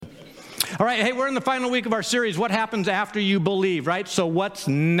All right, hey, we're in the final week of our series, What Happens After You Believe, right? So what's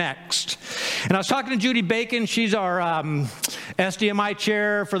next? And I was talking to Judy Bacon. She's our SDMI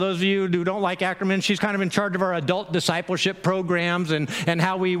chair. For those of you who don't like acronyms, she's kind of in charge of our adult discipleship programs and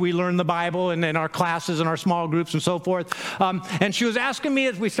how we learn the Bible and our classes and our small groups and so forth. And she was asking me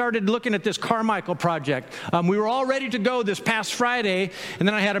as we started looking at this Carmichael project. We were all ready to go this past Friday, and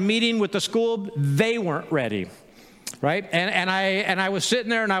then I had a meeting with the school. They weren't ready. Right, and I was sitting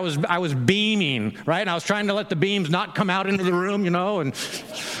there and I was beaming, right, and I was trying to let the beams not come out into the room, and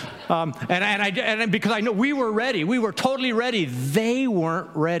because I know we were ready, we were totally ready. They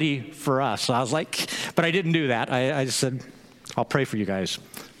weren't ready for us. So I was like, but I didn't do that. I just said, I'll pray for you guys.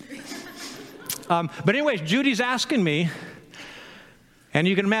 But anyways, Judy's asking me, and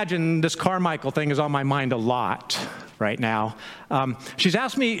you can imagine this Carmichael thing is on my mind a lot right now. She's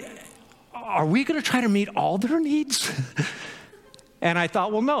asked me, are we going to try to meet all their needs? And I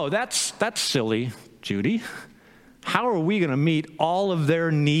thought, well, no, that's silly, Judy. How are we going to meet all of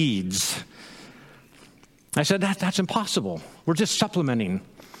their needs? I said, that's impossible. We're just supplementing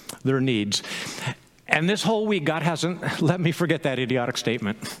their needs. And this whole week, God hasn't let me forget that idiotic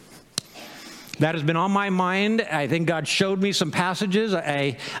statement. That has been on my mind. I think God showed me some passages.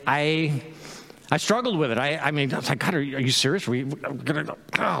 I struggled with it. I mean, I was like, God, are you serious?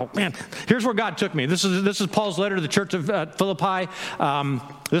 Oh, man. Here's where God took me. This is Paul's letter to the church of Philippi.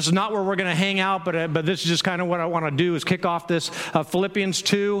 This is not where we're going to hang out, but this is just kind of what I want to do is kick off this. Philippians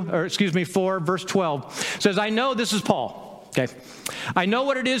 4, verse 12 says, I know, this is Paul. Okay. I know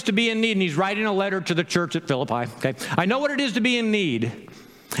what it is to be in need. And he's writing a letter to the church at Philippi. Okay. I know what it is to be in need.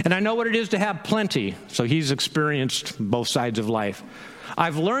 And I know what it is to have plenty. So he's experienced both sides of life.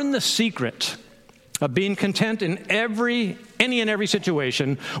 I've learned the secret of being content in any and every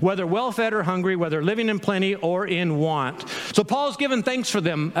situation, whether well-fed or hungry, whether living in plenty or in want. So Paul's given thanks for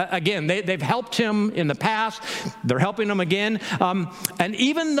them. Again, they've helped him in the past. They're helping him again. And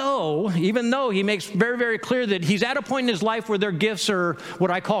even though he makes very, very clear that he's at a point in his life where their gifts are what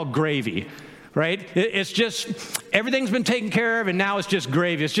I call gravy. Right? It's just, everything's been taken care of, and now it's just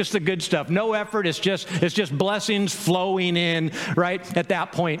gravy. It's just the good stuff. No effort. It's just blessings flowing in, right, at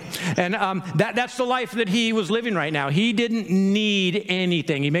that point. And that's the life that he was living right now. He didn't need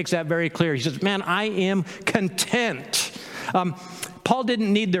anything. He makes that very clear. He says, man, I am content. Paul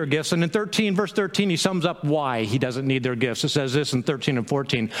didn't need their gifts. And in verse 13, he sums up why he doesn't need their gifts. It says this in 13 and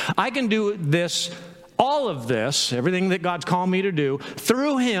 14. I can do this, all of this, everything that God's called me to do,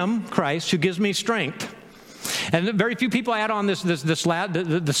 through him, Christ, who gives me strength. And very few people add on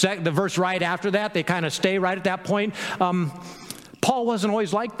the verse right after that. They kind of stay right at that point. Paul wasn't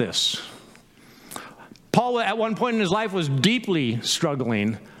always like this. Paul, at one point in his life, was deeply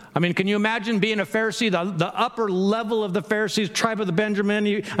struggling. I mean, can you imagine being a Pharisee, the upper level of the Pharisees, tribe of the Benjamin?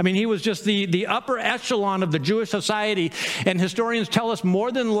 He was just the upper echelon of the Jewish society. And historians tell us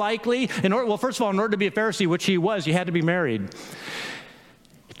more than likely, first of all, in order to be a Pharisee, which he was, you had to be married.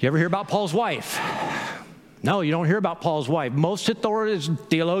 Did you ever hear about Paul's wife? No, you don't hear about Paul's wife. Most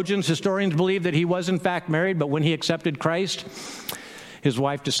theologians, historians believe that he was in fact married, but when he accepted Christ, his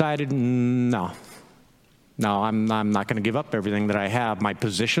wife decided, no, I'm not going to give up everything that I have. My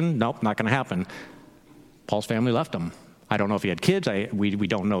position, nope, not going to happen. Paul's family left him. I don't know if he had kids. We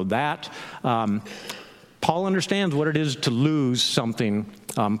don't know that. Paul understands what it is to lose something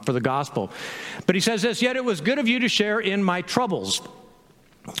for the gospel. But he says this, yet it was good of you to share in my troubles.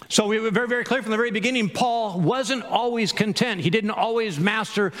 So we were very, very clear from the very beginning, Paul wasn't always content. He didn't always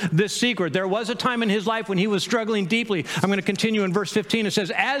master this secret. There was a time in his life when he was struggling deeply. I'm going to continue in verse 15. It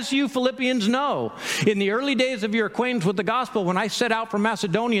says, as you Philippians know, in the early days of your acquaintance with the gospel, when I set out from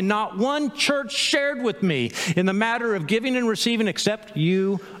Macedonia, not one church shared with me in the matter of giving and receiving except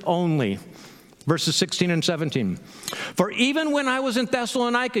you only. Verses 16 and 17. For even when I was in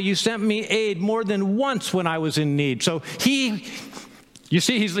Thessalonica, you sent me aid more than once when I was in need. So you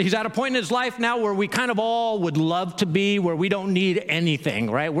see, he's at a point in his life now where we kind of all would love to be, where we don't need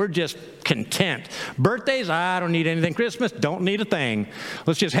anything, right? We're just content. Birthdays, I don't need anything. Christmas, don't need a thing.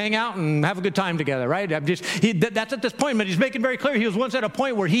 Let's just hang out and have a good time together, right? That's at this point, but he's making very clear he was once at a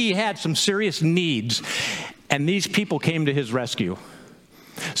point where he had some serious needs, and these people came to his rescue.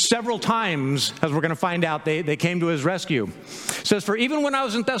 Several times, as we're going to find out, they came to his rescue. It says, for even when I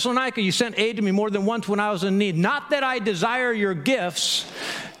was in Thessalonica, you sent aid to me more than once when I was in need. Not that I desire your gifts.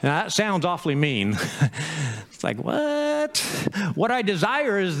 Now, that sounds awfully mean. It's like, what? What I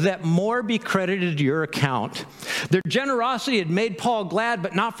desire is that more be credited to your account. Their generosity had made Paul glad,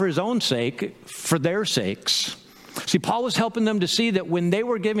 but not for his own sake, for their sakes. See, Paul was helping them to see that when they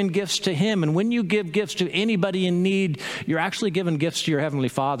were giving gifts to him, and when you give gifts to anybody in need, you're actually giving gifts to your Heavenly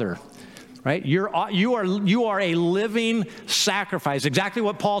Father. right? You are a living sacrifice. Exactly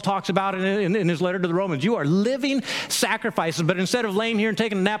what Paul talks about in his letter to the Romans. You are living sacrifices, but instead of laying here and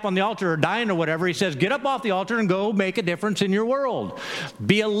taking a nap on the altar or dying or whatever, he says, get up off the altar and go make a difference in your world.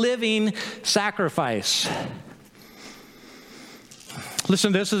 Be a living sacrifice.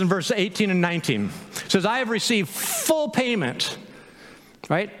 Listen, this is in verse 18 and 19. It says, I have received full payment,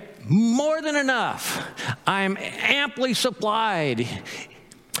 right? More than enough. I'm amply supplied.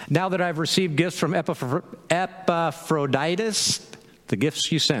 Now that I've received gifts from Epaphroditus, the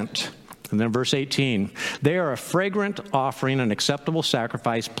gifts you sent. And then verse 18, they are a fragrant offering, an acceptable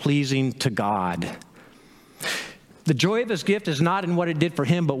sacrifice, pleasing to God. The joy of his gift is not in what it did for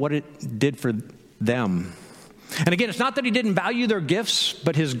him, but what it did for them. And again, it's not that he didn't value their gifts,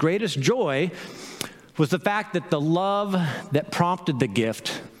 but his greatest joy was the fact that the love that prompted the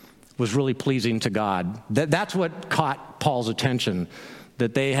gift was really pleasing to God. That's what caught Paul's attention,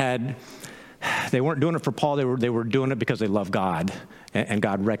 that they weren't doing it for Paul, they were doing it because they love God, and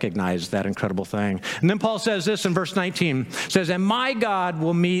God recognized that incredible thing. And then Paul says this in verse 19, says, and my God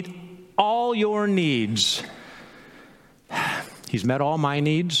will meet all your needs. He's met all my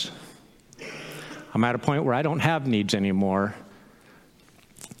needs. I'm at a point where I don't have needs anymore.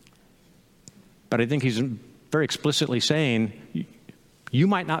 But I think he's very explicitly saying, you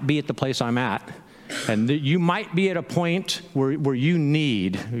might not be at the place I'm at. And you might be at a point where you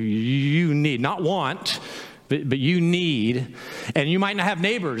need, not want, but you need. And you might not have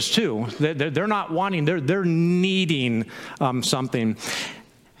neighbors too. They're not wanting, they're needing something.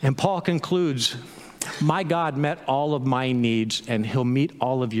 And Paul concludes, my God met all of my needs, and he'll meet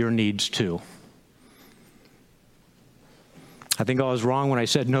all of your needs too. I think I was wrong when I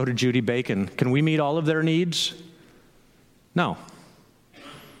said no to Judy Bacon. Can we meet all of their needs? No.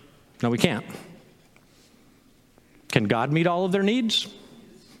 No, we can't. Can God meet all of their needs?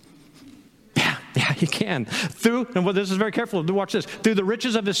 Yeah, he can. And this is very careful. Watch this. Through the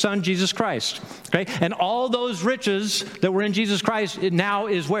riches of his son, Jesus Christ. Okay? And all those riches that were in Jesus Christ, it now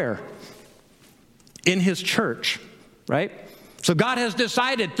is where? In his church, right? So God has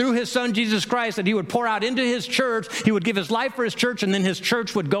decided through his son, Jesus Christ, that he would pour out into his church, he would give his life for his church, and then his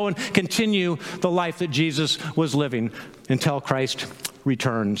church would go and continue the life that Jesus was living until Christ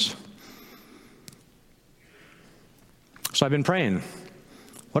returns. So I've been praying,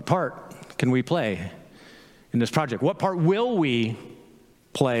 what part can we play in this project? What part will we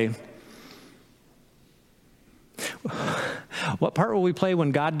play? What part will we play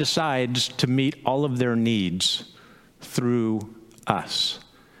when God decides to meet all of their needs through us?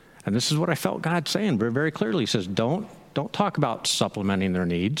 And this is what I felt God saying very, very clearly. He says, don't talk about supplementing their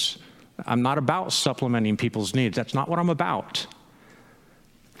needs. I'm not about supplementing people's needs. That's not what I'm about.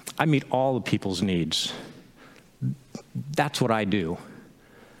 I meet all the people's needs. That's what I do.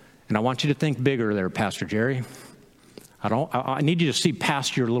 And I want you to think bigger there, Pastor Jerry. I need you to see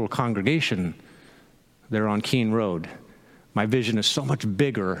past your little congregation there on Keene Road. My vision is so much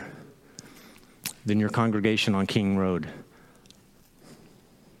bigger than your congregation on Keene Road.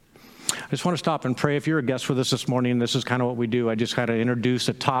 I just want to stop and pray. If you're a guest with us this morning, this is kind of what we do. I just kind of introduce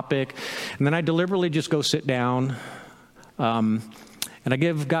a topic, and then I deliberately just go sit down, and I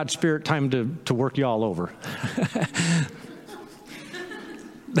give God's Spirit time to work you all over.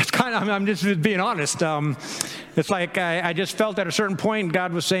 That's kind of, I'm just being honest. It's like I just felt at a certain point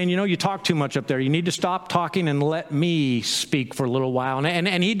God was saying, you talk too much up there. You need to stop talking and let me speak for a little while.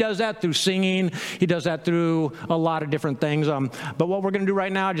 And he does that through singing. He does that through a lot of different things. But what we're going to do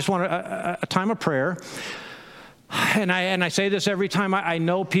right now, I just want a time of prayer. And I say this every time. I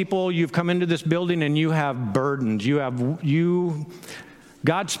know people, you've come into this building and you have burdens.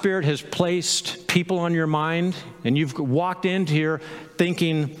 God's Spirit has placed people on your mind, and you've walked into here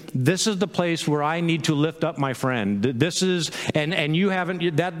thinking, this is the place where I need to lift up my friend. This is, and you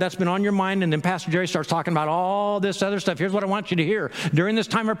haven't, that's been on your mind, and then Pastor Jerry starts talking about all this other stuff. Here's what I want you to hear. During this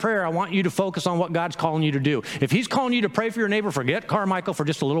time of prayer, I want you to focus on what God's calling you to do. If he's calling you to pray for your neighbor, forget Carmichael for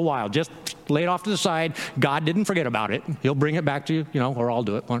just a little while. Just lay it off to the side. God didn't forget about it. He'll bring it back to you, or I'll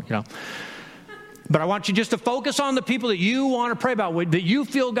do it, But I want you just to focus on the people that you want to pray about, that you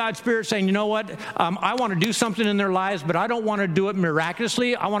feel God's Spirit saying, you know what, I want to do something in their lives, but I don't want to do it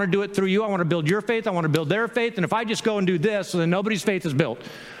miraculously. I want to do it through you. I want to build your faith. I want to build their faith. And if I just go and do this, then nobody's faith is built,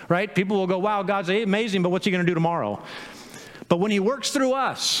 right? People will go, wow, God's amazing, but what's he going to do tomorrow? But when he works through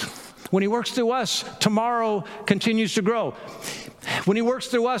us, tomorrow continues to grow. When he works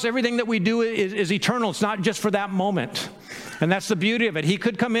through us, everything that we do is eternal. It's not just for that moment. And that's the beauty of it. He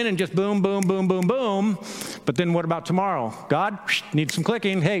could come in and just boom, boom, boom, boom, boom. But then what about tomorrow? God, needs some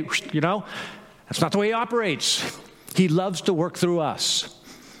clicking. Hey, that's not the way he operates. He loves to work through us.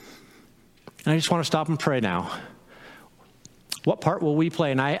 And I just want to stop and pray now. What part will we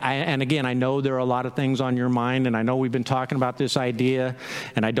play? And again, I know there are a lot of things on your mind, and I know we've been talking about this idea,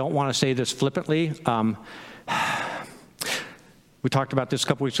 and I don't want to say this flippantly. We talked about this a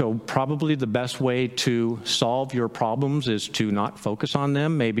couple weeks ago. Probably the best way to solve your problems is to not focus on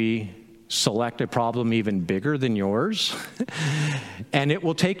them. Maybe select a problem even bigger than yours, and it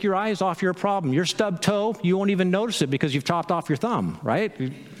will take your eyes off your problem. Your stubbed toe, you won't even notice it because you've chopped off your thumb, right?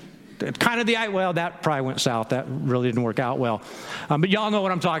 Kind of well, that probably went south. That really didn't work out well. But y'all know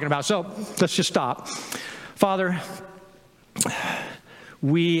what I'm talking about. So let's just stop. Father,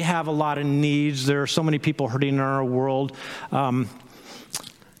 we have a lot of needs. There are so many people hurting in our world.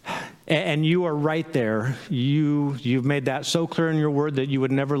 And you are right there. You've made that so clear in your word that you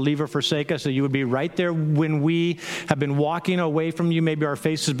would never leave or forsake us, that you would be right there when we have been walking away from you. Maybe our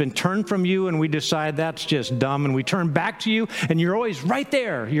face has been turned from you and we decide that's just dumb, and we turn back to you, and you're always right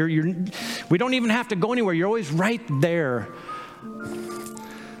there. We don't even have to go anywhere. You're always right there.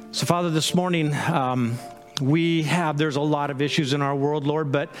 So, Father, this morning, there's a lot of issues in our world,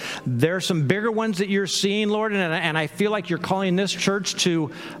 Lord, but there are some bigger ones that you're seeing, Lord, and I feel like you're calling this church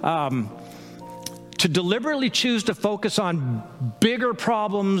to deliberately choose to focus on bigger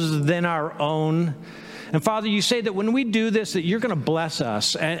problems than our own. And Father, you say that when we do this, that you're going to bless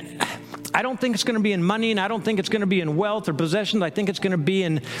us. And I don't think it's going to be in money, and I don't think it's going to be in wealth or possessions. I think it's going to be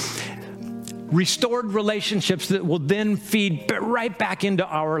in restored relationships that will then feed right back into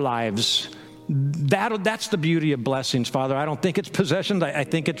our lives. That's the beauty of blessings, Father. I don't think it's possessions. I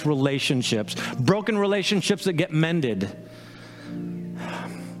think it's relationships. Broken relationships that get mended.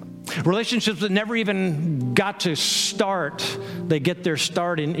 Relationships that never even got to start. They get their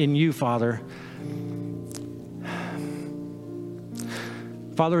start in you, Father.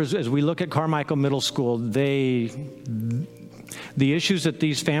 Father, as we look at Carmichael Middle School, the issues that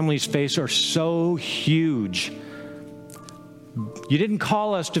these families face are so huge. You didn't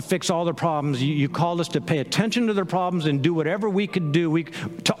call us to fix all their problems. You called us to pay attention to their problems and do whatever we could do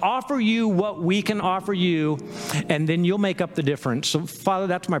to offer you what we can offer you, and then you'll make up the difference. So, Father,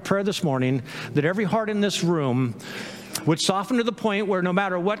 that's my prayer this morning, that every heart in this room would soften to the point where no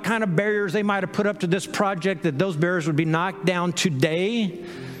matter what kind of barriers they might have put up to this project, that those barriers would be knocked down today.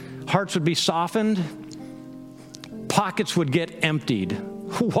 Hearts would be softened. Pockets would get emptied.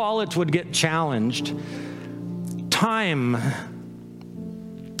 Wallets would get challenged. Time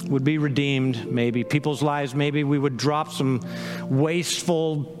would be redeemed, maybe. People's lives, maybe we would drop some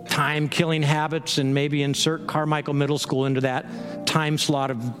wasteful, time-killing habits and maybe insert Carmichael Middle School into that time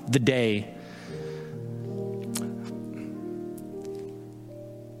slot of the day.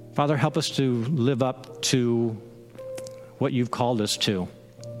 Father, help us to live up to what you've called us to.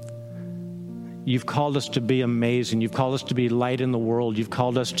 You've called us to be amazing. You've called us to be light in the world. You've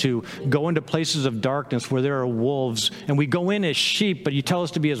called us to go into places of darkness where there are wolves. And we go in as sheep, but you tell us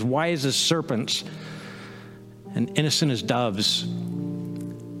to be as wise as serpents and innocent as doves.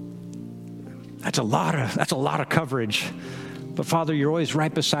 That's a lot of coverage. But Father, you're always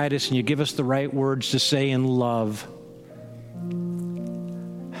right beside us, and you give us the right words to say in love.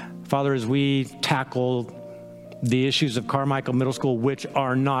 Father, as we tackle the issues of Carmichael Middle School, which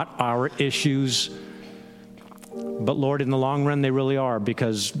are not our issues, but Lord, in the long run, they really are,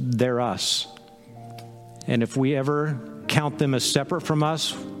 because they're us. And if we ever count them as separate from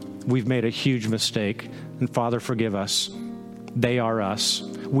us, we've made a huge mistake. And Father, forgive us. They are us.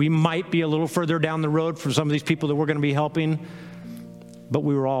 We might be a little further down the road from some of these people that we're going to be helping, but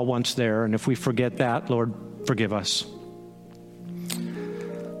we were all once there. And if we forget that, Lord, forgive us.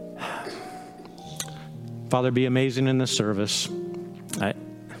 Father, be amazing in this service. I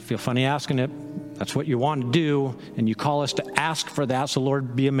feel funny asking it. That's what you want to do, and you call us to ask for that. So,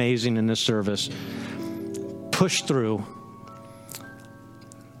 Lord, be amazing in this service. Push through,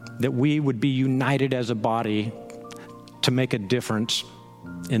 that we would be united as a body to make a difference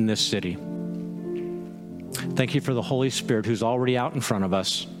in this city. Thank you for the Holy Spirit who's already out in front of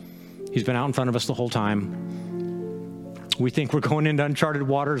us. He's been out in front of us the whole time. We think we're going into uncharted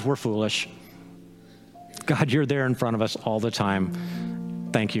waters. We're foolish. God, you're there in front of us all the time.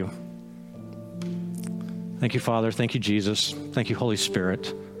 Thank you. Thank you, Father. Thank you, Jesus. Thank you, Holy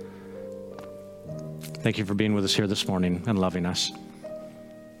Spirit. Thank you for being with us here this morning and loving us. In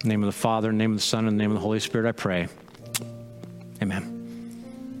the name of the Father, in the name of the Son, and in the name of the Holy Spirit, I pray. Amen.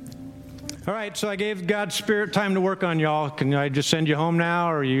 All right, so I gave God's Spirit time to work on y'all. Can I just send you home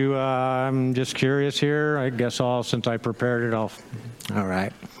now, or are you, I'm just curious here. I guess since I prepared it, all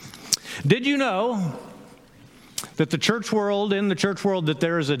right. Did you know that in the church world, that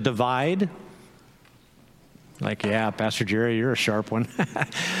there is a divide? Like, yeah, Pastor Jerry, you're a sharp one.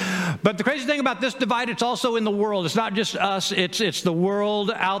 But the crazy thing about this divide, it's also in the world. It's not just us. It's the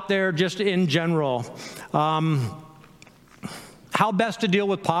world out there just in general. How best to deal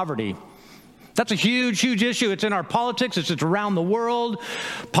with poverty? That's a huge, huge issue. It's in our politics. It's around the world.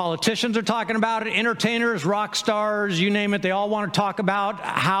 Politicians are talking about it. Entertainers, rock stars, you name it. They all want to talk about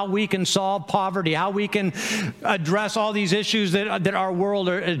how we can solve poverty, how we can address all these issues that our world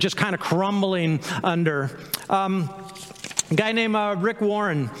are just kind of crumbling under. A guy named Rick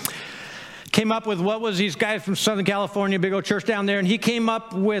Warren came up with these guys from Southern California, big old church down there, and he came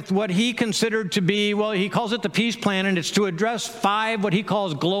up with what he considered to be, he calls it the peace plan, and it's to address 5 what he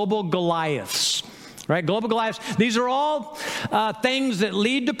calls global Goliaths. Right? Global Goliaths. These are all things that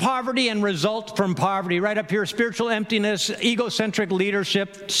lead to poverty and result from poverty. Right up here, spiritual emptiness, egocentric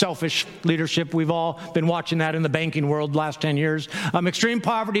leadership, selfish leadership. We've all been watching that in the banking world the last 10 years. Extreme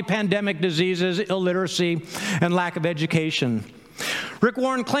poverty, pandemic diseases, illiteracy, and lack of education. Rick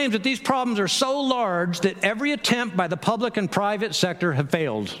Warren claims that these problems are so large that every attempt by the public and private sector have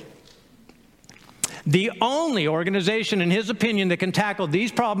failed. The only organization, in his opinion, that can tackle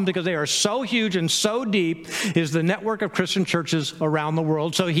these problems because they are so huge and so deep is the network of Christian churches around the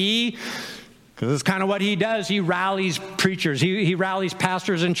world. So because it's kind of what he does, he rallies preachers, he rallies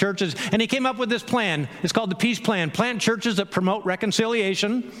pastors and churches, and he came up with this plan. It's called the Peace Plan. Plant churches that promote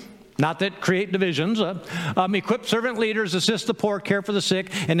reconciliation, not that create divisions. Equip servant leaders, assist the poor, care for the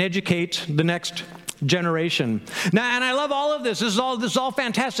sick, and educate the next generation. Now, and I love all of this. This is all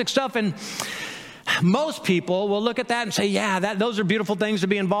fantastic stuff. And most people will look at that and say, yeah, those are beautiful things to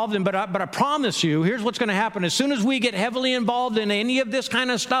be involved in. But I promise you, here's what's going to happen. As soon as we get heavily involved in any of this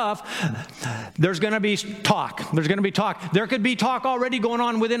kind of stuff, there's going to be talk. There's going to be talk. There could be talk already going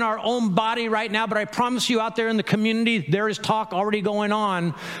on within our own body right now. But I promise you, out there in the community, there is talk already going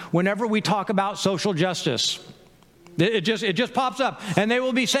on whenever we talk about social justice. It just pops up, and they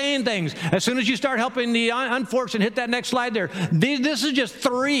will be saying things. As soon as you start helping the unfortunate, hit that next slide there. This is just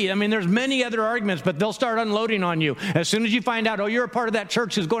 3. I mean, there's many other arguments, but they'll start unloading on you. As soon as you find out, you're a part of that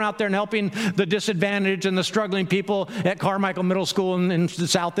church who's going out there and helping the disadvantaged and the struggling people at Carmichael Middle School in the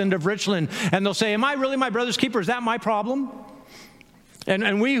south end of Richland. And they'll say, am I really my brother's keeper? Is that my problem?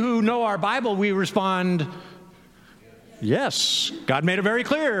 And we who know our Bible, we respond, yes. God made it very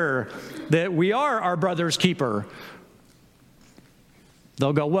clear that we are our brother's keeper.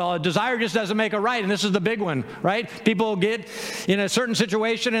 They'll go, well, a desire just doesn't make a right, and this is the big one, right? People get in a certain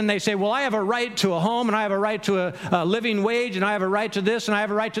situation, and they say, well, I have a right to a home, and I have a right to a living wage, and I have a right to this, and I have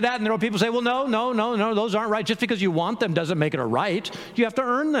a right to that. And there are people who say, well, no, those aren't right. Just because you want them doesn't make it a right. You have to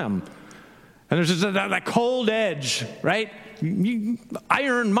earn them. And there's just that cold edge, right? I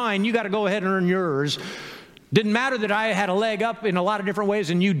earned mine. You got to go ahead and earn yours. Didn't matter that I had a leg up in a lot of different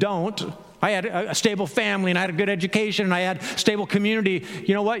ways, and you don't. I had a stable family, and I had a good education, and I had stable community.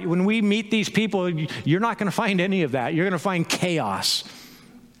 You know what? When we meet these people, you're not going to find any of that. You're going to find chaos.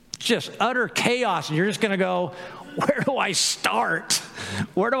 Just utter chaos. And you're just going to go, where do I start?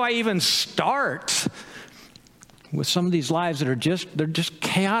 Where do I even start? With some of these lives that are they're just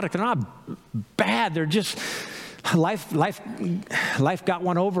chaotic. They're not bad. They're just, life got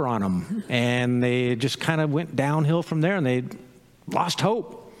one over on them. And they just kind of went downhill from there, and they lost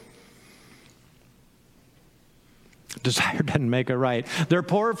hope. Desire doesn't make it right. They're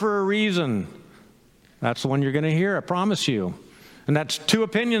poor for a reason. That's the one you're going to hear, I promise you. And that's 2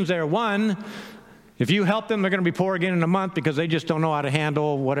 opinions there. One, if you help them, they're going to be poor again in a month because they just don't know how to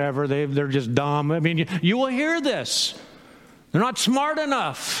handle whatever. They're just dumb. I mean, you will hear this. They're not smart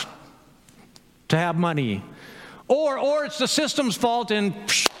enough to have money. Or it's the system's fault, and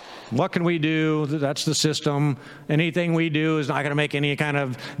what can we do? That's the system. Anything we do is not going to make any kind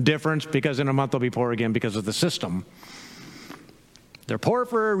of difference because in a month they'll be poor again because of the system. They're poor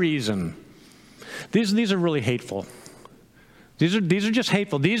for a reason. These are really hateful. These are just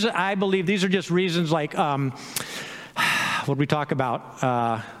hateful. I believe these are just reasons like what we talked about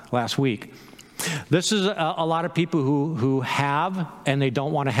last week. This is a lot of people who have and they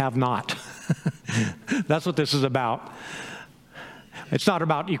don't want to have not. That's what this is about. It's not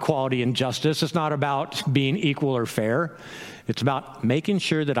about equality and justice. It's not about being equal or fair. It's about making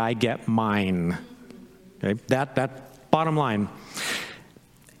sure that I get mine. Okay? That bottom line.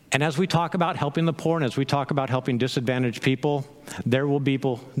 And as we talk about helping the poor and as we talk about helping disadvantaged people,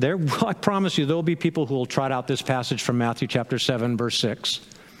 I promise you, there will be people who will trot out this passage from Matthew chapter 7, verse 6.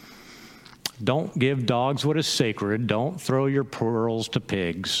 Don't give dogs what is sacred. Don't throw your pearls to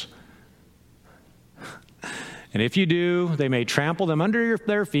pigs. And if you do, they may trample them under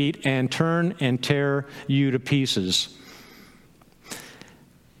their feet and turn and tear you to pieces.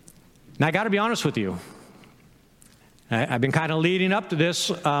 Now, I got to be honest with you. I've been kind of leading up to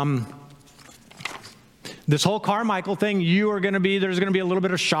this. This whole Carmichael thing, there's going to be a little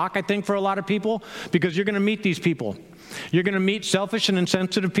bit of shock, I think, for a lot of people, because you're going to meet these people. You're going to meet selfish and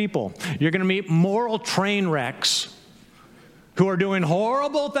insensitive people. You're going to meet moral train wrecks who are doing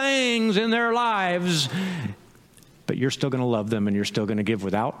horrible things in their lives, but you're still going to love them and you're still going to give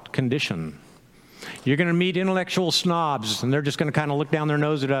without condition. You're going to meet intellectual snobs, and they're just going to kind of look down their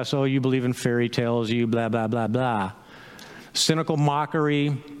nose at us. Oh, you believe in fairy tales, you blah, blah, blah, blah. Cynical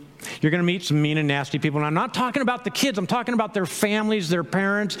mockery. You're going to meet some mean and nasty people. And I'm not talking about the kids. I'm talking about their families, their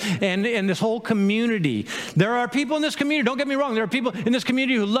parents, and this whole community. There are people in this community, don't get me wrong, there are people in this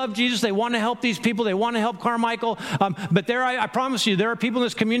community who love Jesus. They want to help these people. They want to help Carmichael. But I promise you, there are people in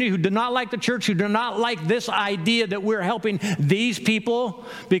this community who do not like the church, who do not like this idea that we're helping these people,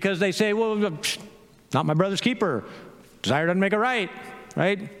 because they say, well, not my brother's keeper. Desire doesn't make it right?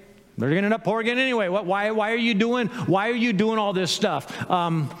 They're going to end up poor again anyway. Why are you doing all this stuff?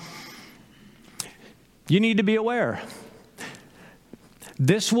 You need to be aware.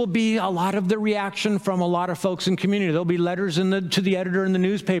 This will be a lot of the reaction from a lot of folks in community. There'll be letters to the editor in the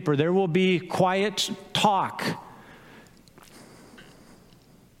newspaper. There will be quiet talk.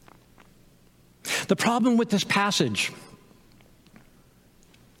 The problem with this passage,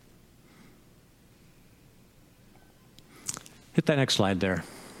 hit that next slide there.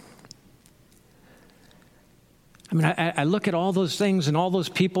 I mean, I look at all those things and all those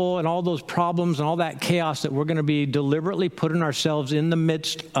people and all those problems and all that chaos that we're going to be deliberately putting ourselves in the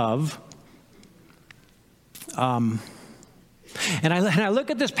midst of. And I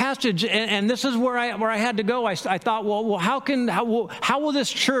look at this passage, and this is where I had to go. I thought, well, how will this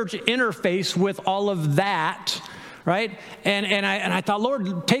church interface with all of that? Right? And I thought,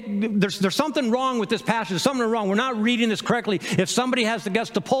 Lord, there's something wrong with this passage. There's something wrong. We're not reading this correctly. If somebody has the guts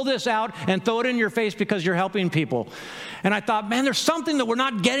to pull this out and throw it in your face because you're helping people. And I thought, man, there's something that we're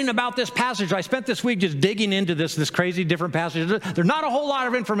not getting about this passage. I spent this week just digging into this crazy different passage. There's not a whole lot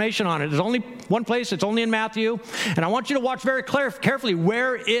of information on it. There's only one place. It's only in Matthew. And I want you to watch very carefully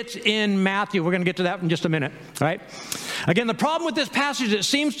where it's in Matthew. We're going to get to that in just a minute. All right? Again, the problem with this passage, it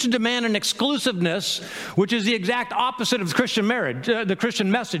seems to demand an exclusiveness, which is the exact opposite of the Christian marriage, the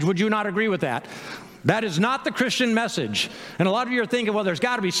Christian message. Would you not agree with that? That is not the Christian message. And a lot of you are thinking, well, there's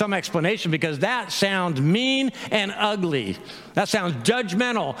got to be some explanation, because that sounds mean and ugly. That sounds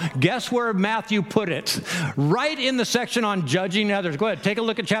judgmental. Guess where Matthew put it? Right in the section on judging others. Go ahead, take a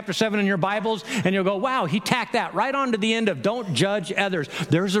look at chapter 7 in your Bibles, and you'll go, wow, he tacked that right on to the end of don't judge others.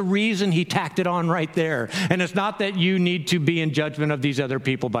 There's a reason he tacked it on right there. And it's not that you need to be in judgment of these other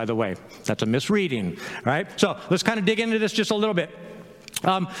people, by the way. That's a misreading, right? So let's kind of dig into this just a little bit.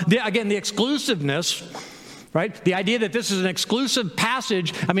 The exclusiveness, right? The idea that this is an exclusive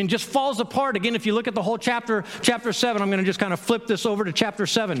passage, just falls apart. Again, if you look at the whole chapter 7, I'm going to just kind of flip this over to chapter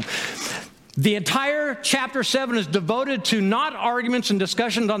 7. The entire chapter 7 is devoted to not arguments and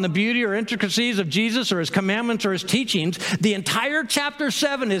discussions on the beauty or intricacies of Jesus or his commandments or his teachings. The entire chapter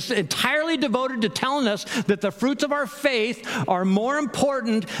 7 is entirely devoted to telling us that the fruits of our faith are more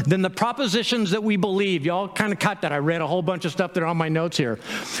important than the propositions that we believe. Y'all kind of cut that. I read a whole bunch of stuff that are on my notes here.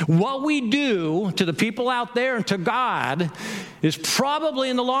 What we do to the people out there and to God is probably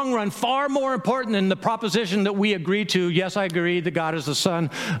in the long run far more important than the proposition that we agree to. Yes, I agree that God is the Son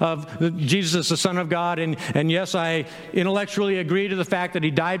of Jesus is the Son of God, and yes, I intellectually agree to the fact that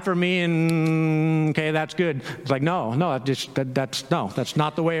he died for me, and okay, that's good. It's like, no, that's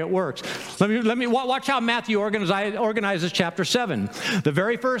not the way it works. Let me watch how Matthew organizes chapter 7. The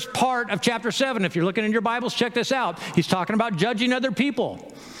very first part of chapter 7, if you're looking in your Bibles, check this out. He's talking about judging other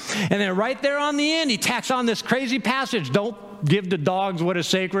people. And then right there on the end, he tacks on this crazy passage. Don't give to dogs what is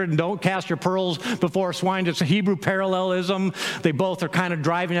sacred, and don't cast your pearls before swine. It's a Hebrew parallelism. They both are kind of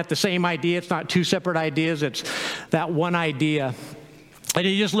driving at the same idea. It's not two separate ideas. It's that one idea. And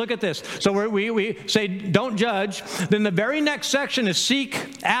you just look at this. So we say, don't judge. Then the very next section is seek,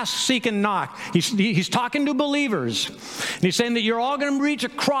 ask, seek, and knock. He's talking to believers. And he's saying that you're all going to reach a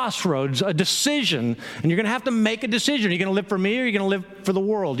crossroads, a decision, and you're going to have to make a decision. Are you going to live for me, or are you going to live for the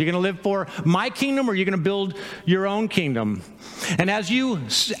world? You're going to live for my kingdom, or are you going to build your own kingdom? And as you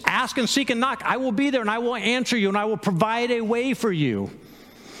ask and seek and knock, I will be there, and I will answer you, and I will provide a way for you.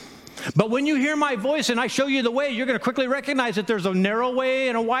 But when you hear my voice and I show you the way, you're going to quickly recognize that there's a narrow way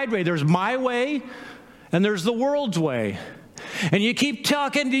and a wide way. There's my way, and there's the world's way. And you keep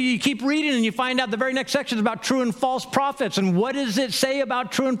talking, you keep reading, and you find out the very next section is about true and false prophets. And what does it say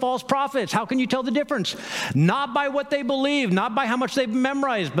about true and false prophets? How can you tell the difference? Not by what they believe, not by how much they've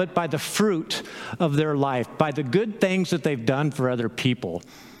memorized, but by the fruit of their life, by the good things that they've done for other people.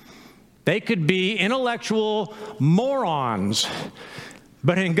 They could be intellectual morons.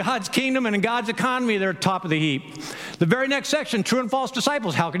 But in God's kingdom and in God's economy, they're top of the heap. The very next section, true and false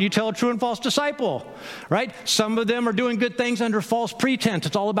disciples. How can you tell a true and false disciple, right? Some of them are doing good things under false pretense.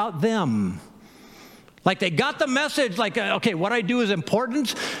 It's all about them. Like they got the message, like, okay, what I do is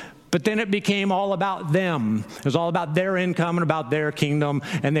important, but then it became all about them. It was all about their income and about their kingdom,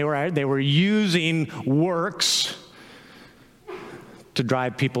 and they were using works to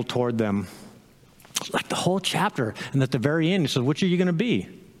drive people toward them. Like the whole chapter, and at the very end, he says, which are you going to be?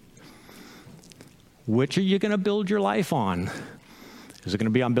 Which are you going to build your life on? Is it going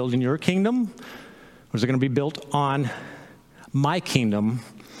to be on building your kingdom? Or is it going to be built on my kingdom,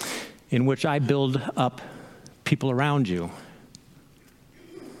 in which I build up people around you?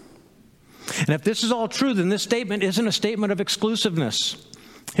 And if this is all true, then this statement isn't a statement of exclusiveness.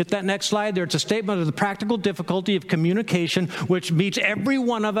 Hit that next slide there. It's a statement of the practical difficulty of communication, which meets every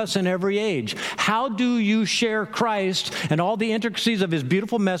one of us in every age. How do you share Christ and all the intricacies of his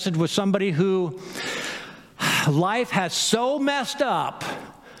beautiful message with somebody who life has so messed up,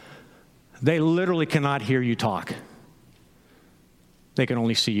 they literally cannot hear you talk? They can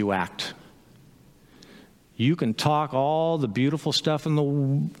only see you act. You can talk all the beautiful stuff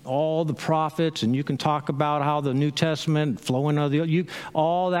in all the prophets, and you can talk about how the New Testament flowing out of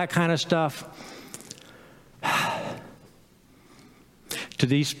all that kind of stuff. To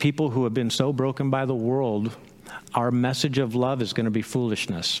these people who have been so broken by the world, our message of love is going to be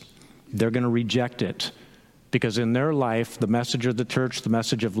foolishness. They're going to reject it because in their life, the message of the church, the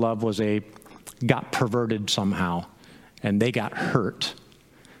message of love got perverted somehow, and they got hurt.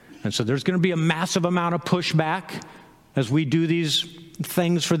 And so there's going to be a massive amount of pushback as we do these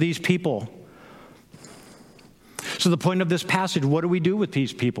things for these people. So the point of this passage, what do we do with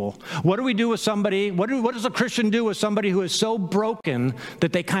these people? What do we do with somebody? What does a Christian do with somebody who is so broken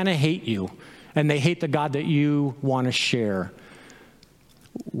that they kind of hate you and they hate the God that you want to share?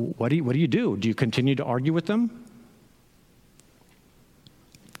 What do you do? Do you continue to argue with them?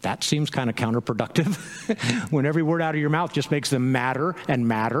 That seems kind of counterproductive when every word out of your mouth just makes them madder and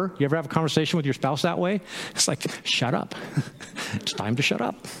madder. You ever have a conversation with your spouse that way? It's like, shut up. It's time to shut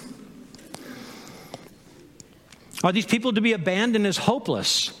up. Are these people to be abandoned as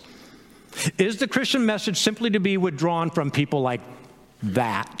hopeless? Is the Christian message simply to be withdrawn from people like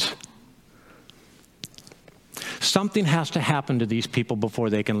that? Something has to happen to these people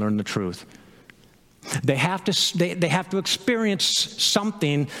before they can learn the truth. They have to experience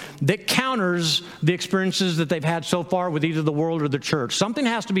something that counters the experiences that they've had so far with either the world or the church. Something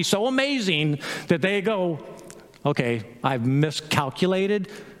has to be so amazing that they go, okay, I've miscalculated.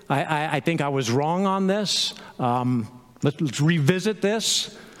 I think I was wrong on this. Let's revisit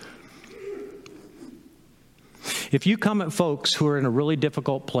this. If you come at folks who are in a really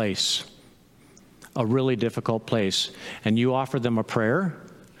difficult place, and you offer them a prayer,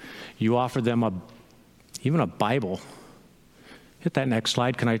 you offer them even a Bible. Hit that next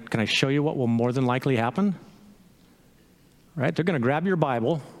slide. Can I show you what will more than likely happen? Right? They're going to grab your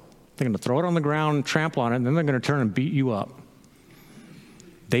Bible, they're going to throw it on the ground and trample on it, and then they're going to turn and beat you up.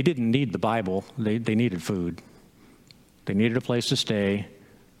 They didn't need the Bible. They needed food. They needed a place to stay.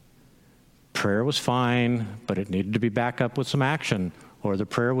 Prayer was fine, but it needed to be backed up with some action, or the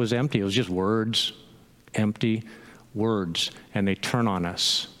prayer was empty. It was just words, empty words, and they turn on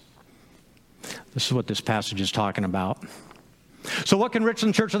us. This is what this passage is talking about. So what can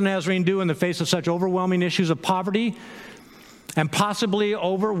Richland Church of the Nazarene do in the face of such overwhelming issues of poverty and possibly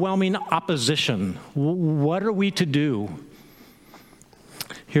overwhelming opposition? What are we to do?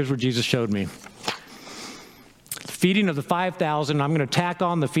 Here's what Jesus showed me. Feeding of the 5,000. I'm going to tack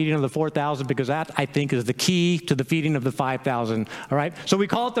on the feeding of the 4,000 because that, I think, is the key to the feeding of the 5,000. All right? So we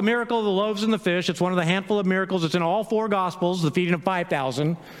call it the miracle of the loaves and the fish. It's one of the handful of miracles. It's in all four Gospels, the feeding of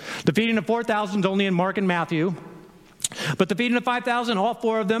 5,000. The feeding of 4,000 is only in Mark and Matthew. But the feeding of 5,000, all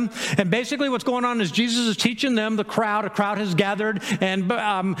four of them. And basically what's going on is Jesus is teaching them, a crowd has gathered. And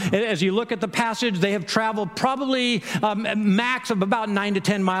as you look at the passage, they have traveled probably max of about 9 to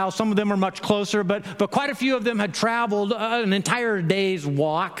 10 miles. Some of them are much closer, but quite a few of them had traveled an entire day's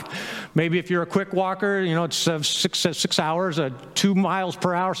walk. Maybe if you're a quick walker, it's 6 hours, 2 miles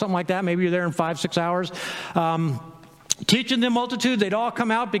per hour, something like that. Maybe you're there in 5-6 hours. Teaching the multitude, they'd all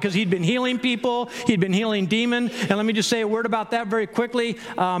come out because he'd been healing people. He'd been healing demons. And let me just say a word about that very quickly.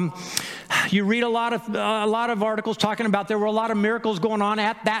 You read a lot of articles talking about there were a lot of miracles going on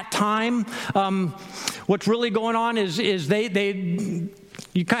at that time. What's really going on is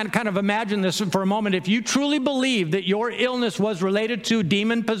you kind of imagine this for a moment. If you truly believe that your illness was related to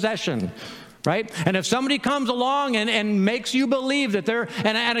demon possession, right? And if somebody comes along and makes you believe that they're,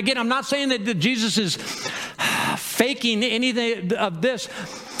 and again, I'm not saying that Jesus is faking anything of this,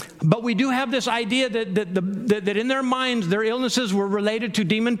 but we do have this idea that in their minds, their illnesses were related to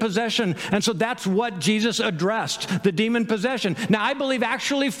demon possession. And so that's what Jesus addressed, the demon possession. Now, I believe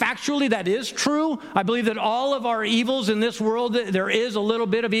actually, factually, that is true. I believe that all of our evils in this world, there is a little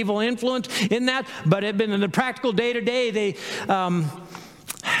bit of evil influence in that. But in the practical day-to-day,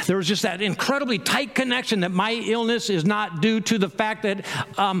 there was just that incredibly tight connection that my illness is not due to the fact that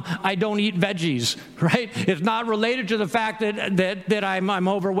I don't eat veggies, right? It's not related to the fact that I'm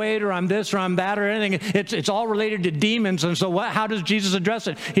overweight or I'm this or I'm that or anything. It's all related to demons. And so how does Jesus address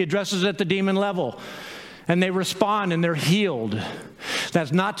it? He addresses it at the demon level. And they respond and they're healed.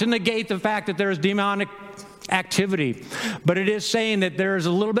 That's not to negate the fact that there is demonic activity, but it is saying that there's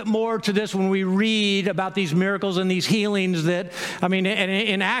a little bit more to this when we read about these miracles and these healings that, I mean,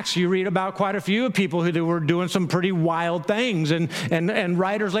 in Acts you read about quite a few people who were doing some pretty wild things, and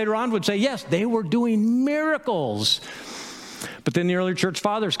writers later on would say, yes, they were doing miracles. But then the early church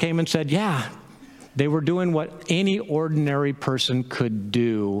fathers came and said, yeah, they were doing what any ordinary person could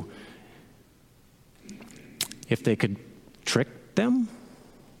do if they could trick them.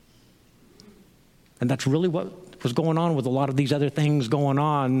 And that's really what was going on with a lot of these other things going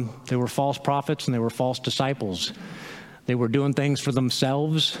on. They were false prophets and they were false disciples. They were doing things for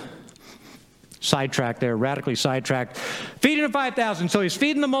themselves. Sidetracked there, radically sidetracked. Feeding the 5,000. So he's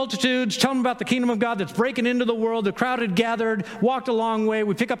feeding the multitudes, telling them about the kingdom of God that's breaking into the world. The crowd had gathered, walked a long way.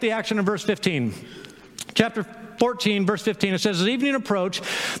 We pick up the action in verse 15. Chapter 14, verse 15, it says, as evening approached,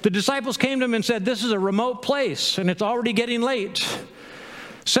 the disciples came to him and said, this is a remote place and it's already getting late.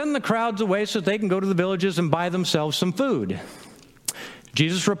 Send the crowds away so that they can go to the villages and buy themselves some food.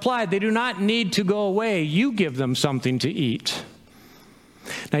 Jesus replied, they do not need to go away. You give them something to eat.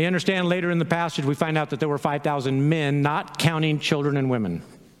 Now you understand later in the passage we find out that there were 5,000 men, not counting children and women.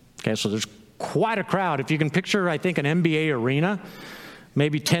 Okay, so there's quite a crowd. If you can picture, I think, an NBA arena,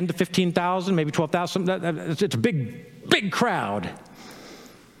 maybe 10 to 15,000, maybe 12,000. It's a big crowd.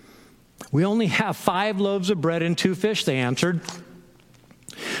 We only have 5 loaves of bread and 2 fish, they answered.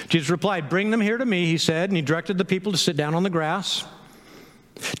 Jesus replied, bring them here to me, he said, and he directed the people to sit down on the grass.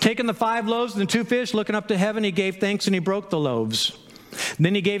 Taking the 5 loaves and the 2 fish, looking up to heaven, he gave thanks and he broke the loaves.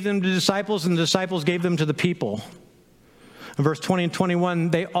 Then he gave them to the disciples, and the disciples gave them to the people. In verse 20 and 21,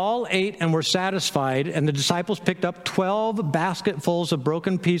 they all ate and were satisfied, and the disciples picked up 12 basketfuls of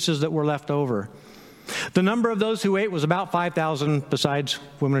broken pieces that were left over. The number of those who ate was about 5,000, besides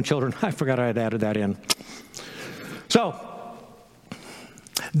women and children. I forgot I had added that in. So,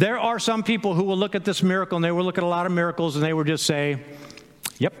 there are some people who will look at this miracle, and they will look at a lot of miracles, and they will just say,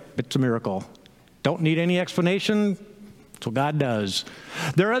 yep, it's a miracle. Don't need any explanation. That's what God does.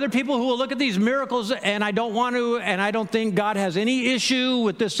 There are other people who will look at these miracles, and I don't think God has any issue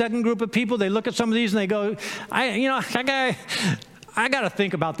with this second group of people. They look at some of these and they go, I got to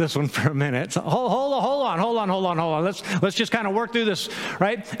think about this one for a minute. So hold on. Let's just kind of work through this,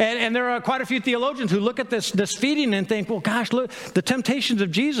 right? And there are quite a few theologians who look at this feeding and think, well, gosh, look, the temptations of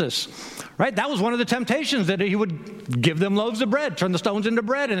Jesus, right? That was one of the temptations, that he would give them loaves of bread, turn the stones into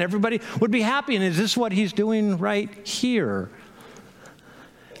bread, and everybody would be happy. And is this what he's doing right here?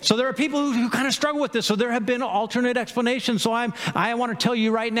 So there are people who kind of struggle with this. So there have been alternate explanations. So I want to tell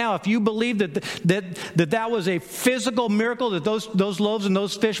you right now, if you believe that was a physical miracle, that those loaves and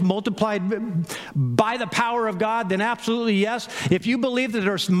those fish multiplied by the power of God, then absolutely yes. If you believe that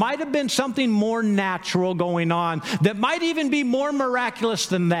there might have been something more natural going on, that might even be more miraculous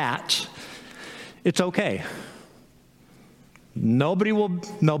than that, it's okay. Nobody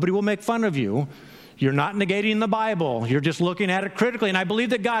will make fun of you. You're not negating the Bible. You're just looking at it critically. And I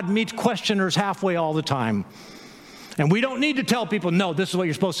believe that God meets questioners halfway all the time. And we don't need to tell people, no, this is what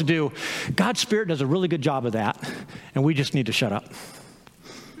you're supposed to do. God's Spirit does a really good job of that. And we just need to shut up.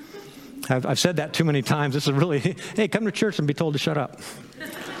 I've said that too many times. This is really, hey, come to church and be told to shut up.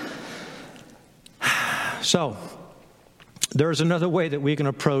 So, there's another way that we can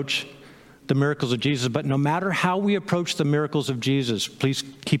approach the miracles of Jesus. But no matter how we approach the miracles of Jesus, please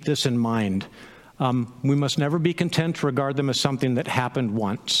keep this in mind. We must never be content to regard them as something that happened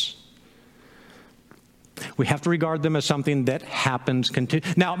once. We have to regard them as something that happens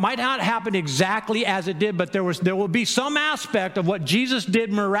continually. Now, it might not happen exactly as it did, but there will be some aspect of what Jesus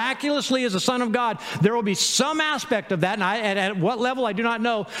did miraculously as the Son of God. There will be some aspect of that, and at what level I do not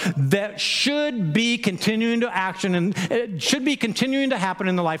know, that should be continuing to action, and it should be continuing to happen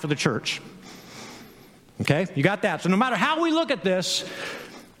in the life of the church. Okay, you got that. So no matter how we look at this,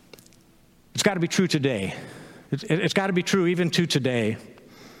 it's got to be true today. It's got to be true even to today.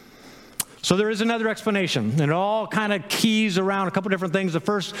 So there is another explanation, and it all kind of keys around a couple different things. The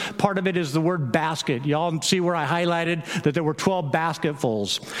first part of it is the word basket. Y'all see where I highlighted that there were 12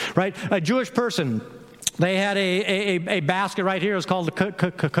 basketfuls, right? A Jewish person, they had a basket right here. It's called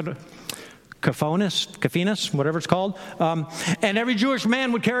the Kaphonis, whatever it's called. And every Jewish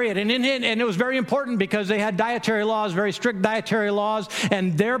man would carry it. And it was very important because they had dietary laws, very strict dietary laws,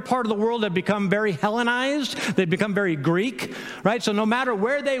 and their part of the world had become very Hellenized. They'd become very Greek, right? So no matter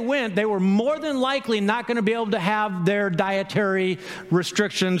where they went, they were more than likely not going to be able to have their dietary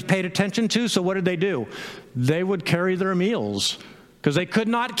restrictions paid attention to. So what did they do? They would carry their meals, because they could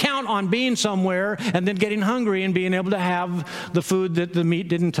not count on being somewhere and then getting hungry and being able to have the food that the meat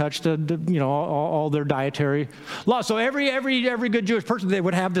didn't touch, all their dietary laws. So every good Jewish person, they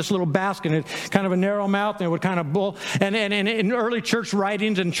would have this little basket, and kind of a narrow mouth, and it would kind of bull. And in early church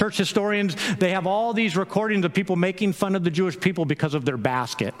writings and church historians, they have all these recordings of people making fun of the Jewish people because of their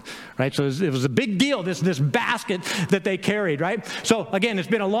basket, right? So it was a big deal, this basket that they carried, right? So again, it's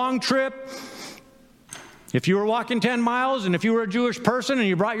been a long trip. If you were walking 10 miles and if you were a Jewish person and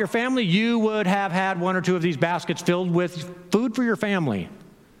you brought your family, you would have had one or two of these baskets filled with food for your family.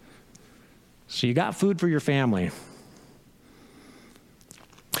 So you got food for your family.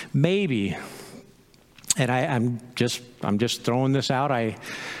 Maybe, and I'm just throwing this out. I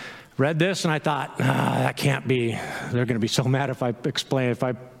read this and I thought, that can't be. They're going to be so mad if I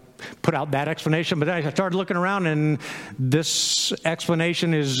put out that explanation. But then I started looking around, and this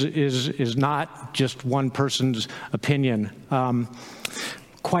explanation is not just one person's opinion.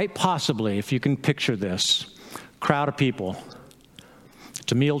 Quite possibly, if you can picture this, crowd of people,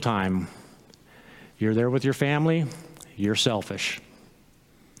 it's a mealtime. You're there with your family, you're selfish.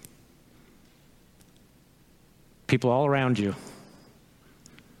 People all around you.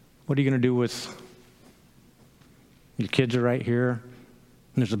 What are you going to do with your kids are right here?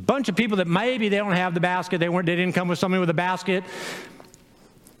 And there's a bunch of people that maybe they don't have the basket. They didn't come with somebody with a basket.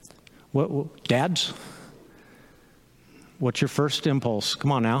 What dads? What's your first impulse?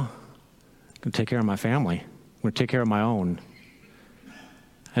 Come on now. I'm going to take care of my family. I'm going to take care of my own.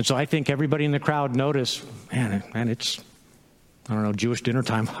 And so I think everybody in the crowd noticed, man, it's, I don't know, Jewish dinner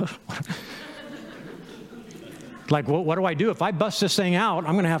time. Like, what do I do? If I bust this thing out,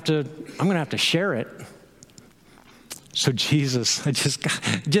 I'm going to have to share it. So Jesus, I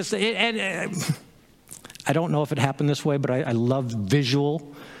don't know if it happened this way, but I love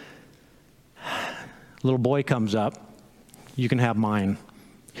visual. Little boy comes up. You can have mine.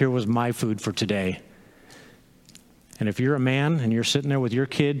 Here was my food for today. And if you're a man and you're sitting there with your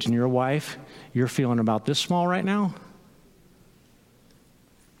kids and your wife, you're feeling about this small right now.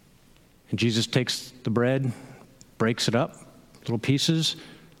 And Jesus takes the bread, breaks it up, little pieces.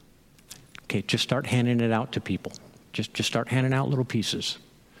 Okay, just start handing it out to people. Just start handing out little pieces.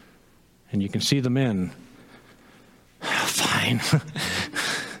 And you can see the men. Fine.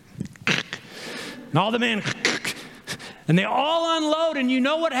 And all the men. And they all unload. And you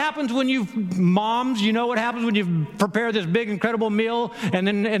know what happens when you know what happens when you prepare this big, incredible meal, and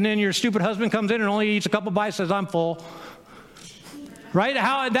then your stupid husband comes in and only eats a couple bites, says, I'm full. Right?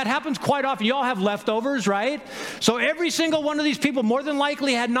 That happens quite often. You all have leftovers, right? So every single one of these people more than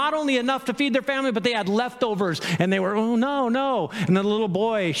likely had not only enough to feed their family, but they had leftovers. And they were, oh, no. And the little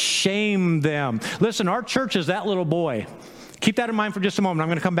boy shamed them. Listen, our church is that little boy. Keep that in mind for just a moment. I'm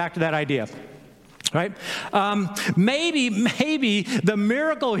going to come back to that idea. Right? Maybe the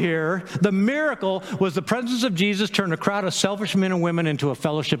miracle here, was the presence of Jesus turned a crowd of selfish men and women into a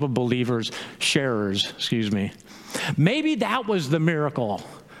fellowship of believers, sharers, Maybe that was the miracle.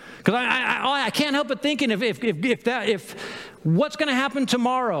 Because I can't help but thinking if what's going to happen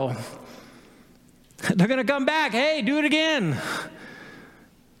tomorrow? They're going to come back. Hey, do it again.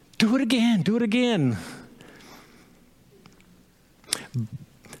 Do it again.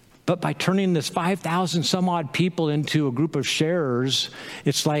 But by turning this 5,000 some odd people into a group of sharers,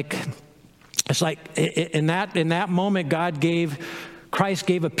 it's like in that moment, Christ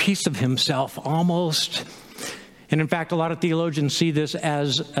gave a piece of himself almost. And in fact, a lot of theologians see this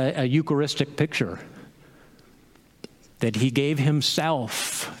as a Eucharistic picture. That he gave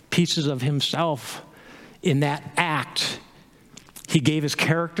himself, pieces of himself in that act. He gave his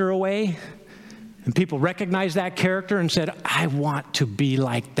character away. And people recognized that character and said, I want to be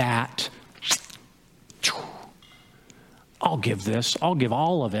like that. I'll give this. I'll give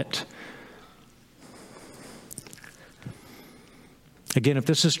all of it. Again, if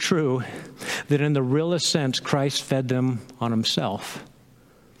this is true, then in the realest sense, Christ fed them on himself.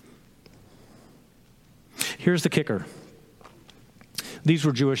 Here's the kicker. These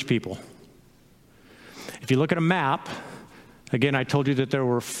were Jewish people. If you look at a map, again, I told you that there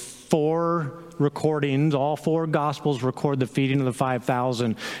were 4 recordings, all 4 Gospels record the feeding of the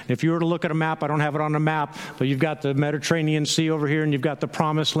 5,000. If you were to look at a map, I don't have it on the map, but you've got the Mediterranean Sea over here, and you've got the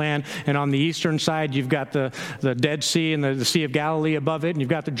Promised Land, and on the eastern side, you've got the Dead Sea and the Sea of Galilee above it, and you've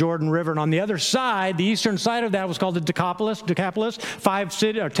got the Jordan River, and on the other side, the eastern side of that was called the Decapolis,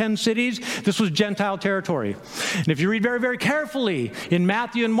 10 cities. This was Gentile territory. And if you read very, very carefully in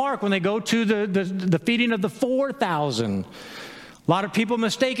Matthew and Mark, when they go to the feeding of the 4,000, a lot of people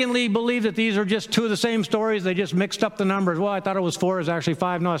mistakenly believe that these are just 2 of the same stories. They just mixed up the numbers. Well, I thought it was 4. It's actually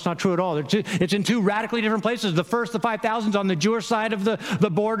 5. No, it's not true at all. It's in 2 radically different places. The first, the 5,000 on the Jewish side of the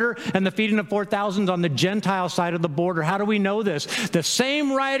border, and the feeding of 4,000 on the Gentile side of the border. How do we know this? The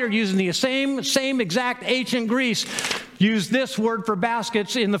same writer using the same exact ancient Greece used this word for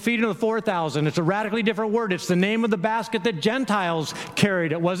baskets in the feeding of the 4,000. It's a radically different word. It's the name of the basket that Gentiles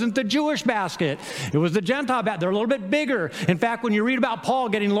carried. It wasn't the Jewish basket. It was the Gentile basket. They're a little bit bigger. In fact, when you read about Paul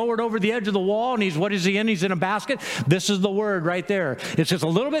getting lowered over the edge of the wall, and what is he in? He's in a basket. This is the word right there. It's just a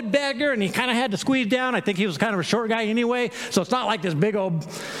little bit bigger, and he kind of had to squeeze down. I think he was kind of a short guy anyway, so it's not like this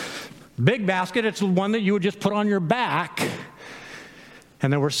big basket. It's one that you would just put on your back.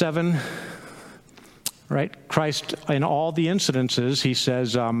 And there were 7. Right? Christ, in all the incidences, he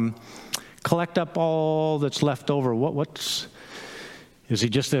says, collect up all that's left over. Is he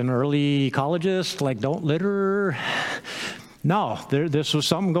just an early ecologist? Like, don't litter? No, this was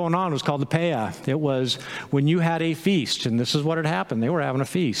something going on. It was called the Peah. It was when you had a feast, and this is what had happened. They were having a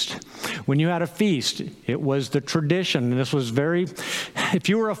feast. When you had a feast, it was the tradition. And this was if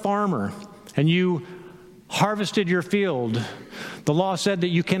you were a farmer and you harvested your field, the law said that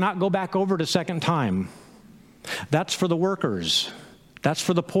you cannot go back over it a second time. That's for the workers. That's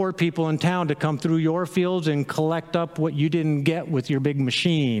for the poor people in town to come through your fields and collect up what you didn't get with your big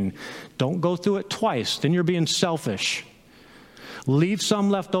machine. Don't go through it twice. Then you're being selfish. Leave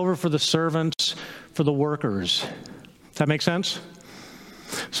some left over for the servants, for the workers. Does that make sense?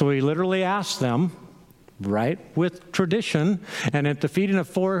 So he literally asked them, right, with tradition, and at the feeding of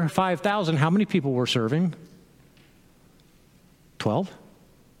 4,000 or 5,000, how many people were serving? 12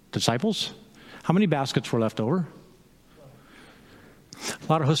 disciples? How many baskets were left over?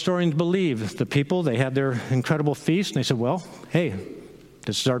 A lot of historians believe the people, they had their incredible feast, and they said, well, hey,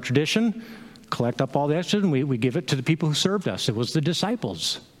 this is our tradition. Collect up all the extras, and we give it to the people who served us. It was the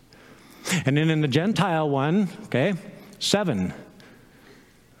disciples. And then in the Gentile one, 7. It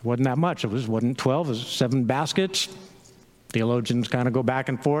wasn't that much. It wasn't 12. It was 7 baskets. Theologians kind of go back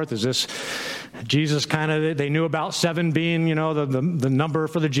and forth. Is this Jesus they knew about 7 being, the number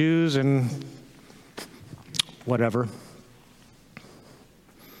for the Jews and whatever.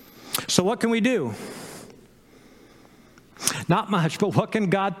 So what can we do? Not much, but what can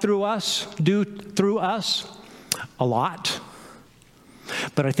God do through us? A lot.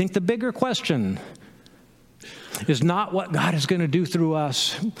 But I think the bigger question is not what God is going to do through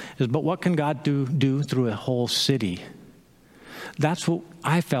us, but what can God do through a whole city? That's what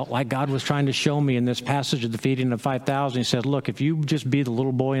I felt like God was trying to show me in this passage of the feeding of 5,000. He said, look, if you just be the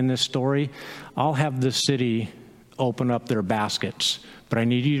little boy in this story, I'll have this city open up their baskets. But I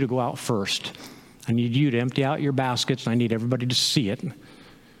need you to go out first. I need you to empty out your baskets, and I need everybody to see it.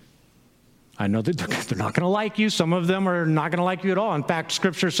 I know that they're not going to like you. Some of them are not going to like you at all. In fact,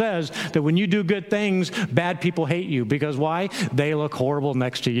 Scripture says that when you do good things, bad people hate you. Because why? They look horrible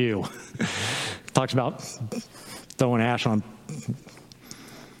next to you. Talks about throwing ash on.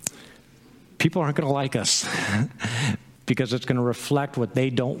 People aren't going to like us because it's going to reflect what they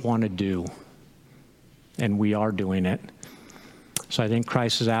don't want to do. And we are doing it. So I think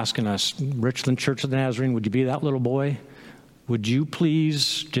Christ is asking us, Richland Church of the Nazarene, would you be that little boy? Would you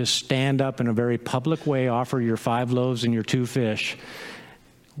please just stand up in a very public way, offer your 5 loaves and your 2 fish?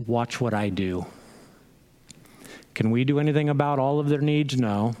 Watch what I do. Can we do anything about all of their needs?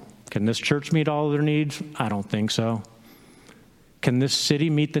 No. Can this church meet all of their needs? I don't think so. Can this city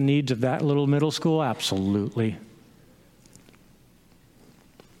meet the needs of that little middle school? Absolutely.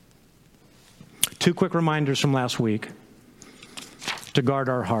 2 quick reminders from last week to guard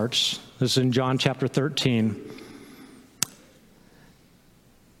our hearts. This is in John chapter 13.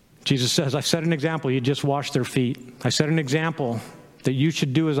 Jesus says, I set an example, you just wash their feet. I set an example that you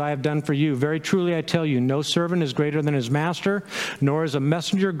should do as I have done for you. Very truly I tell you, no servant is greater than his master, nor is a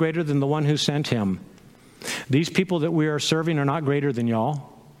messenger greater than the one who sent him. These people that we are serving are not greater than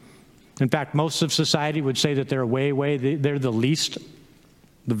y'all. In fact, most of society would say that they're they're the least,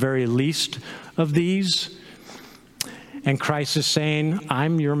 the very least of these. And Christ is saying,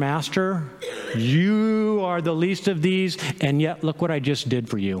 I'm your master. You are the least of these. And yet, look what I just did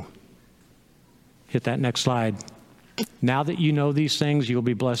for you. Hit that next slide. Now that you know these things, you'll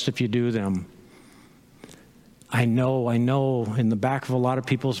be blessed if you do them. I know, in the back of a lot of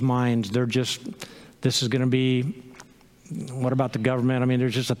people's minds, this is going to be, what about the government? I mean,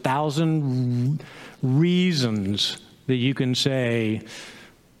 there's just 1,000 reasons that you can say,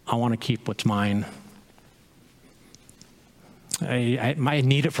 I want to keep what's mine. I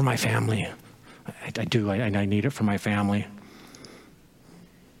need it for my family. I do. I need it for my family.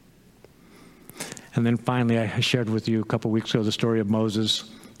 And then finally, I shared with you a couple weeks ago the story of Moses.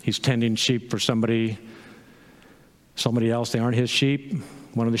 He's tending sheep for somebody else. They aren't his sheep.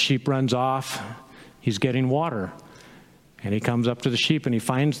 One of the sheep runs off. He's getting water. And he comes up to the sheep and he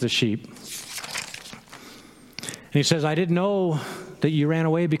finds the sheep. And he says, I didn't know that you ran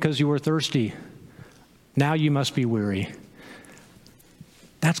away because you were thirsty. Now you must be weary.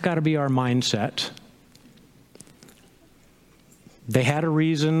 That's got to be our mindset. They had a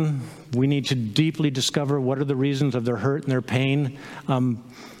reason. We need to deeply discover what are the reasons of their hurt and their pain.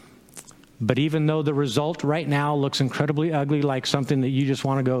 But even though the result right now looks incredibly ugly, like something that you just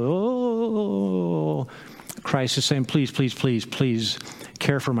want to go, oh, Christ is saying, please, please, please, please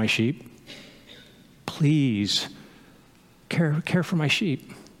care for my sheep. Please care for my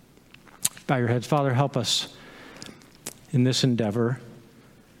sheep. Bow your heads. Father, help us in this endeavor.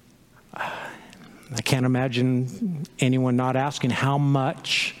 I can't imagine anyone not asking, how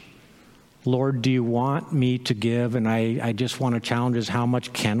much, Lord, do you want me to give? And I just want to challenge us, how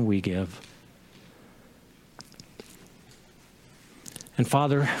much can we give? And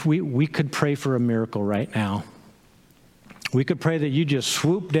Father, we could pray for a miracle right now. We could pray that you just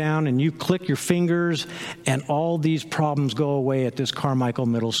swoop down and you click your fingers and all these problems go away at this Carmichael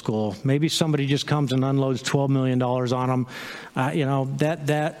Middle School. Maybe somebody just comes and unloads $12 million on them.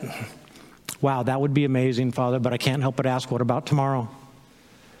 Wow, that would be amazing, Father, but I can't help but ask, what about tomorrow?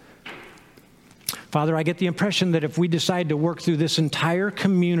 Father, I get the impression that if we decide to work through this entire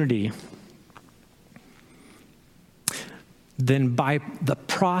community, then by the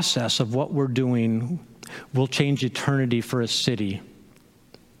process of what we're doing, we'll change eternity for a city.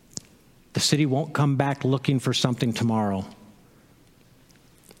 The city won't come back looking for something tomorrow.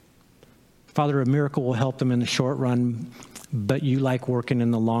 Father, a miracle will help them in the short run, but you like working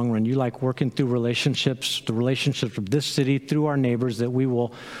in the long run. You like working through relationships, the relationships of this city, through our neighbors that we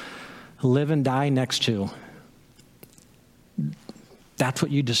will live and die next to. That's what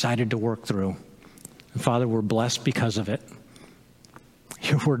you decided to work through. And Father, we're blessed because of it.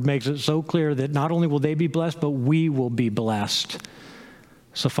 Your word makes it so clear that not only will they be blessed, but we will be blessed.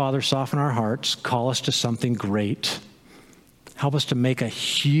 So Father, soften our hearts, call us to something great. Help us to make a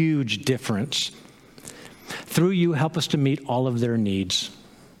huge difference. Through you, help us to meet all of their needs.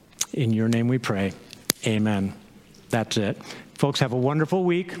 In your name we pray. Amen. That's it. Folks, have a wonderful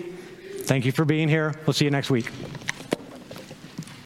week. Thank you for being here. We'll see you next week.